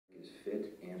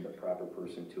and the proper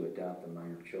person to adopt the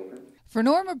minor children. For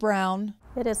Norma Brown,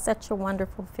 it is such a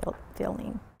wonderful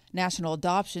feeling. National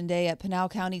Adoption Day at Pinal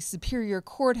County Superior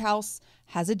Courthouse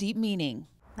has a deep meaning.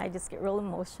 I just get real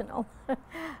emotional.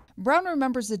 Brown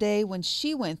remembers the day when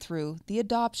she went through the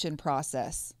adoption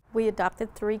process. We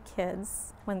adopted 3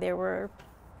 kids when they were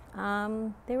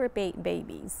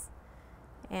babies,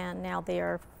 and now they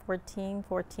are 14,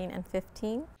 and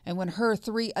 15. And when her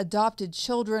 3 adopted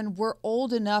children were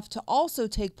old enough to also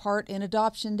take part in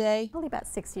Adoption Day, probably about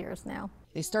 6 years now,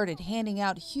 they started handing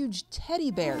out huge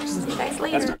teddy bears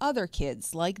to other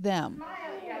kids like them.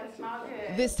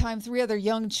 This time, 3 other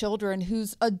young children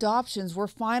whose adoptions were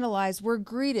finalized were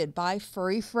greeted by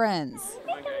furry friends.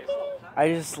 I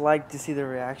just like to see their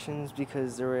reactions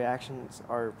because their reactions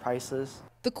are priceless.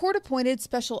 The court-appointed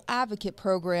Special Advocate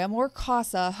Program, or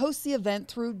CASA, hosts the event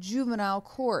through juvenile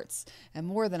courts, and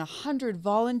more than 100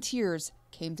 volunteers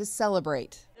came to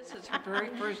celebrate. This is her very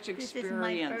first experience. This is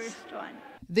my first one.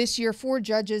 This year, 4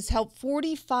 judges helped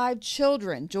 45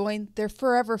 children join their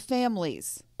forever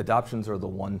families. Adoptions are the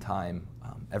one time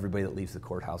everybody that leaves the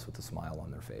courthouse with a smile on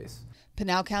their face.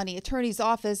 Pinal County Attorney's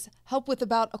Office helped with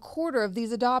about a quarter of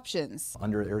these adoptions.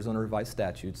 Under Arizona revised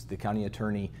statutes, the county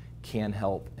attorney can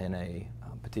help in a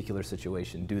particular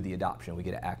situation do the adoption. We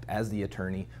get to act as the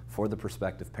attorney for the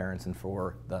prospective parents and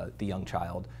for the young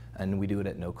child, and we do it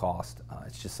at no cost.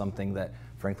 It's just something that,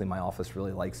 frankly, my office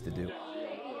really likes to do.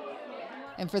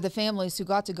 And for the families who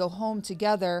got to go home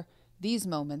together, these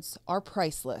moments are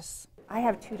priceless. I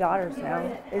have 2 daughters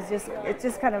now. It's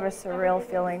just kind of a surreal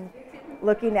feeling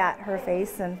looking at her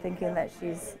face and thinking that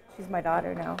she's my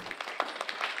daughter now.